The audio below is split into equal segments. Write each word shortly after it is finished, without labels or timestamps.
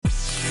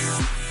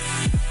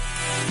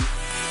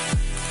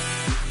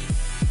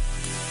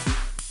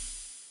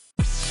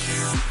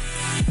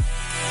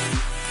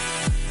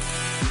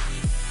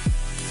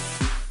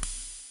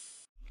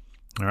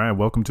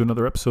welcome to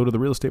another episode of the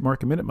Real Estate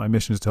Market Minute. My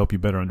mission is to help you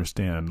better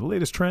understand the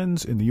latest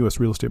trends in the U.S.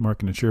 real estate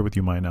market and share with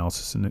you my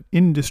analysis and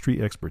industry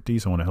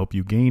expertise. I want to help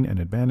you gain an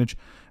advantage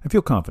and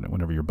feel confident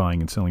whenever you're buying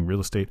and selling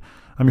real estate.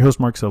 I'm your host,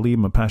 Mark Salib.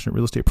 I'm a passionate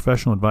real estate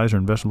professional, advisor,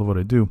 investor. Love what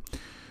I do.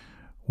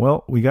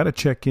 Well, we got to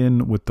check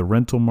in with the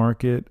rental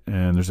market,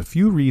 and there's a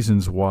few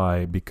reasons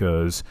why,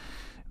 because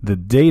the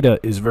data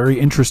is very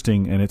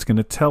interesting, and it's going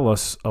to tell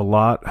us a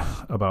lot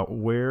about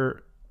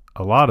where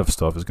a lot of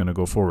stuff is going to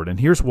go forward. And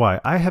here's why.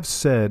 I have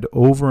said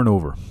over and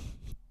over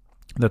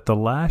that the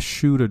last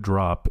shoe to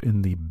drop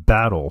in the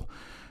battle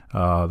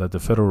that the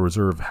Federal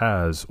Reserve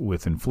has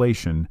with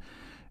inflation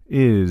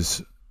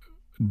is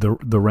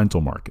the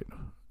rental market.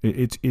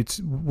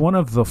 It's one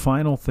of the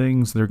final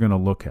things they're going to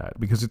look at,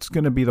 because it's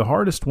going to be the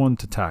hardest one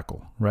to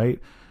tackle, right?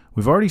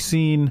 We've already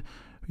seen,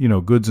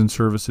 goods and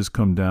services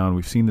come down.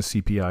 We've seen the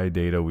CPI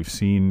data. We've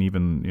seen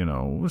even,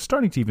 we're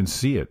starting to even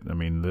see it. I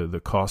mean, the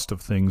cost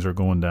of things are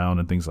going down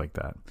and things like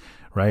that,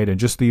 right? And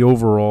just the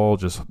overall,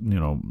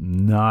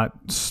 not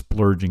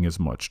splurging as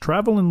much.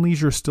 Travel and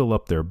leisure is still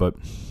up there, but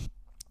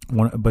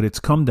it's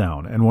come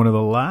down. And one of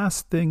the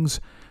last things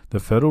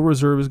the Federal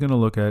Reserve is going to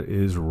look at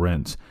is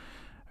rents.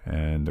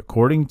 And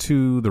according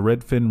to the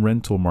Redfin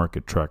Rental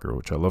Market Tracker,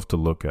 which I love to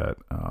look at,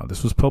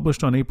 this was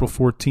published on April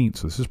 14th,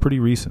 so this is pretty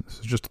recent. This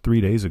is just 4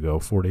 days ago.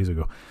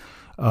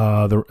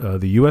 The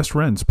U.S.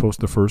 rents post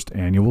the first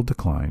annual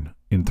decline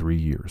in 3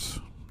 years.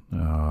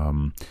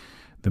 The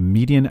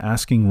median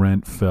asking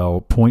rent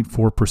fell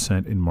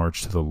 0.4% in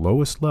March to the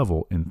lowest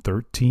level in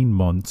 13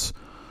 months.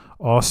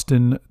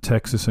 Austin,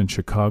 Texas, and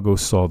Chicago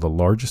saw the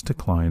largest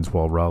declines,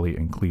 while Raleigh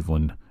and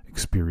Cleveland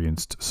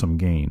experienced some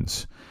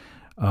gains.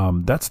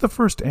 That's the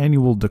first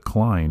annual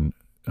decline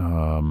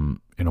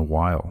in a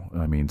while.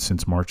 I mean,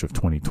 since March of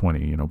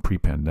 2020,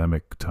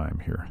 pre-pandemic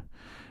time here.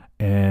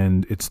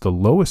 And it's the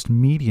lowest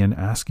median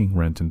asking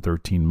rent in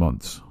 13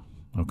 months.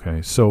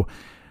 Okay, so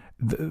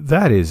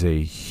that is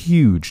a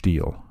huge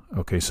deal.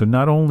 Okay, so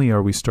not only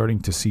are we starting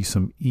to see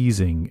some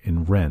easing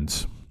in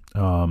rents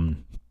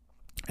and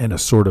a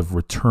sort of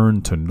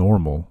return to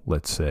normal,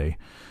 let's say,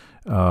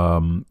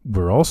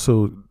 we're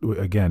also,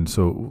 again,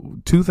 so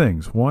two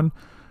things. One,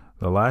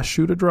 the last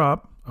shoe to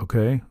drop,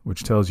 okay,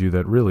 which tells you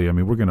that really,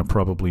 we're going to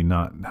probably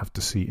not have to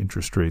see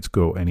interest rates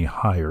go any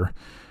higher.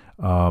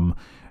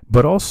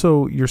 But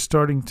also, you're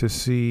starting to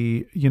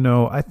see,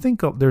 I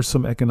think there's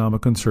some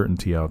economic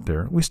uncertainty out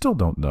there. We still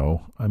don't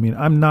know.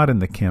 I'm not in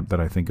the camp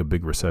that I think a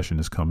big recession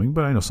is coming,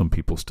 but I know some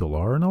people still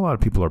are, and a lot of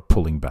people are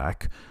pulling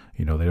back.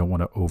 They don't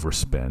want to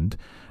overspend.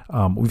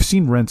 We've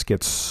seen rents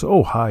get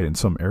so high in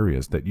some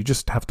areas that you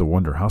just have to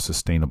wonder, how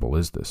sustainable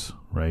is this,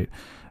 right?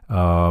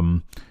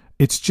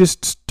 It's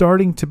just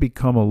starting to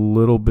become a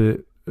little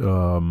bit,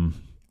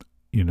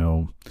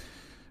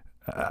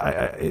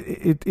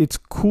 it's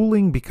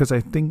cooling, because I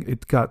think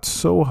it got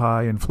so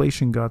high,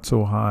 inflation got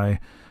so high,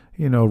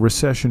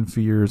 recession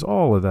fears,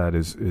 all of that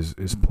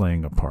is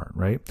playing a part,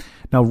 right?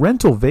 Now,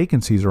 rental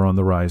vacancies are on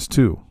the rise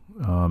too,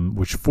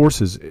 which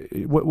forces,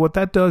 what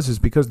that does is,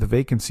 because the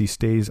vacancy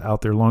stays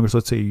out there longer, so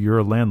let's say you're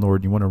a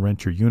landlord, you want to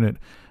rent your unit,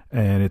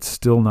 and it's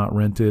still not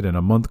rented, and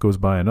a month goes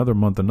by, another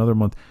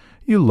month,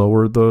 you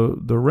lower the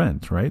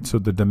rent, right? So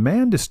the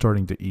demand is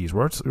starting to ease.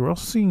 We're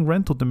also seeing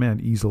rental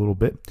demand ease a little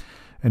bit,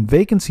 and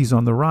vacancies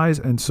on the rise.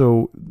 And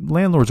so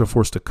landlords are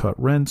forced to cut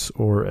rents,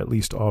 or at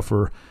least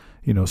offer,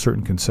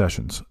 certain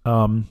concessions.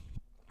 I'm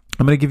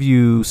going to give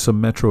you some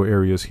metro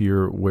areas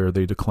here where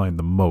they decline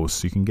the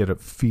most, so you can get a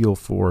feel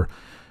for,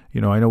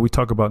 I know we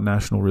talk about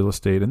national real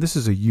estate, and this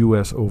is a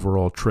U.S.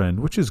 overall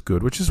trend, which is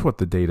good, which is what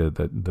the data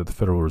that the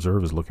Federal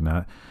Reserve is looking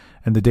at,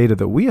 and the data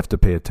that we have to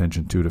pay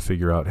attention to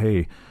figure out,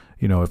 hey,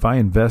 if I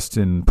invest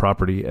in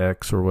property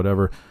X or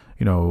whatever,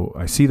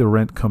 I see the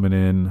rent coming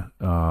in,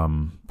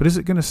 but is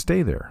it going to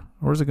stay there,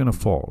 or is it going to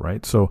fall,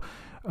 right? So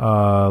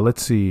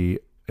let's see,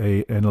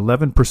 an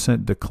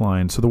 11%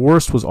 decline. So the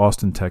worst was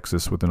Austin,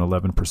 Texas, with an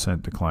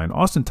 11% decline.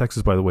 Austin,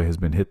 Texas, by the way, has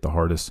been hit the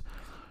hardest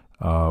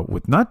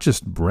with not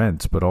just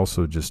rents, but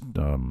also just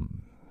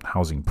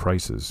housing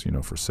prices,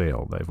 for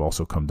sale. They've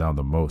also come down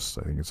the most.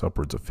 I think it's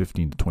upwards of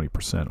 15 to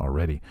 20%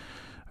 already.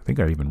 I think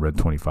I even read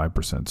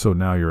 25%. So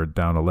now you're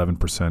down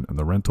 11% in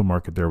the rental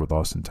market there with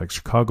Austin, Texas.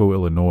 Chicago,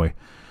 Illinois.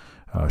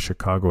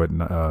 Chicago at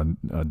down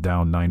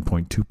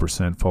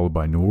 9.2%, followed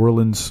by New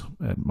Orleans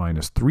at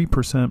minus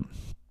 3%,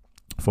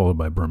 followed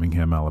by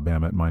Birmingham,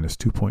 Alabama at minus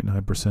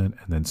 2.9%, and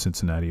then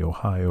Cincinnati,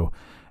 Ohio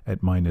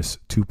at minus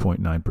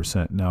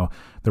 2.9%. Now,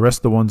 the rest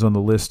of the ones on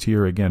the list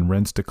here, again,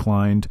 rents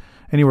declined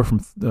anywhere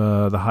from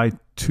the high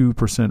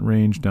 2%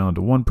 range down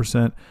to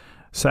 1%.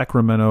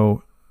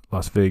 Sacramento,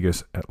 Las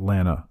Vegas,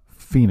 Atlanta,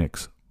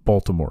 Phoenix,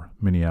 Baltimore,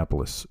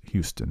 Minneapolis,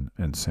 Houston,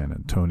 and San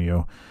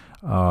Antonio.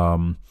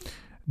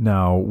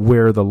 Now,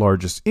 where the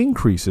largest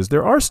increases,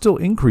 there are still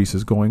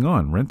increases going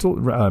on.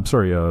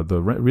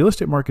 The real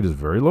estate market is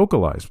very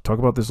localized. We talk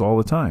about this all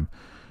the time.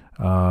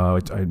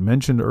 I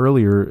mentioned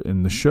earlier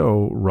in the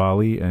show,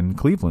 Raleigh and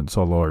Cleveland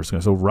saw lower.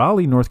 So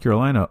Raleigh, North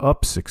Carolina,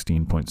 up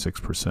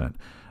 16.6%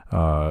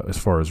 as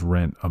far as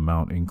rent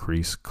amount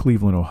increase.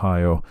 Cleveland,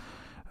 Ohio,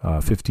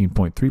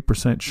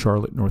 15.3%,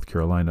 Charlotte, North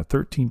Carolina,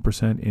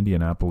 13%,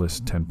 Indianapolis,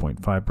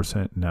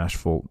 10.5%,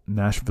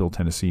 Nashville,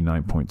 Tennessee,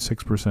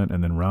 9.6%,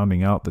 and then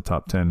rounding out the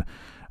top 10,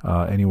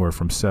 anywhere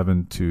from 4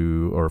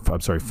 to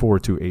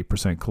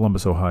 8%,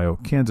 Columbus, Ohio,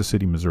 Kansas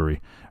City,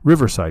 Missouri,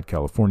 Riverside,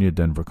 California,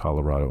 Denver,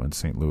 Colorado, and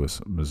St. Louis,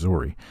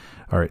 Missouri.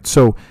 All right.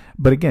 So,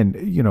 but again,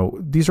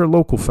 these are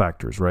local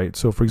factors, right?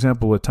 So, for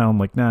example, a town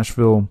like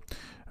Nashville,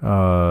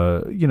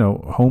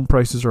 home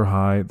prices are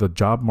high. The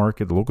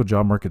local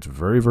job market's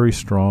very, very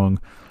strong.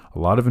 A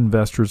lot of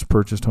investors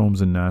purchased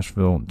homes in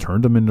Nashville and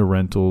turned them into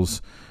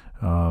rentals.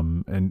 It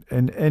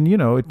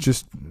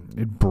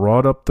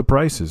brought up the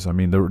prices. I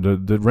mean,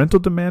 the rental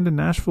demand in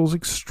Nashville is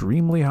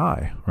extremely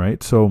high,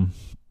 right? So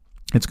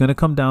it's going to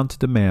come down to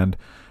demand.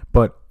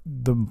 But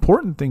the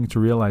important thing to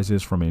realize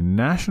is from a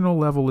national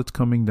level, it's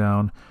coming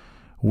down,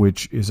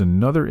 which is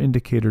another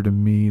indicator to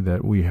me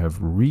that we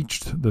have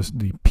reached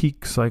the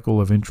peak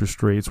cycle of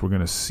interest rates. We're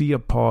going to see a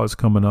pause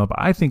coming up.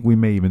 I think we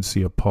may even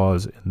see a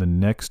pause in the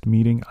next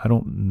meeting. I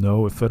don't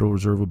know if Federal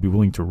Reserve will be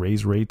willing to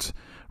raise rates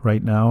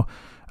right now.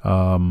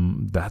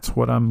 That's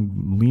what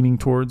I'm leaning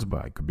towards,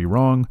 but I could be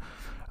wrong.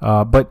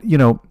 But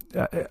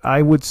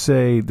I would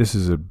say this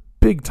is a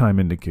big time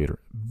indicator.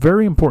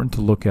 Very important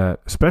to look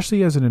at,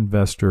 especially as an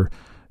investor,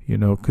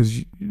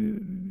 because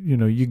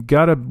you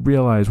got to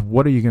realize,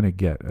 what are you going to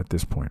get at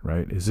this point,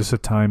 right? Is this a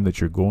time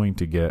that you're going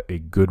to get a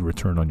good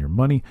return on your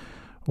money?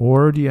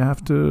 Or do you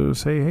have to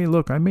say, hey,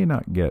 look, I may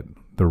not get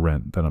the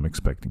rent that I'm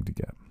expecting to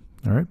get?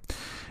 All right.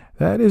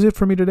 That is it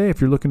for me today.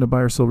 If you're looking to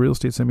buy or sell real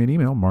estate, send me an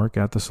email,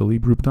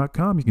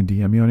 mark@thesalibgroup.com. You can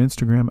DM me on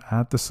Instagram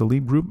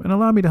 @thesalibgroup, and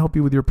allow me to help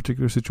you with your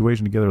particular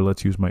situation. Together,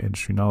 let's use my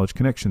industry knowledge,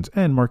 connections,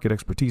 and market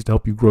expertise to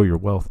help you grow your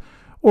wealth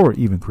or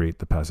even create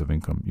the passive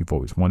income you've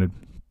always wanted.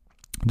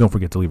 Don't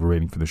forget to leave a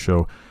rating for the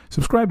show.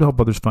 Subscribe to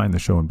help others find the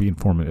show and be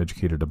informed and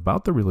educated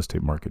about the real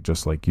estate market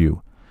just like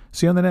you.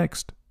 See you on the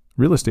next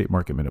Real Estate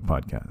Market Minute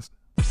podcast.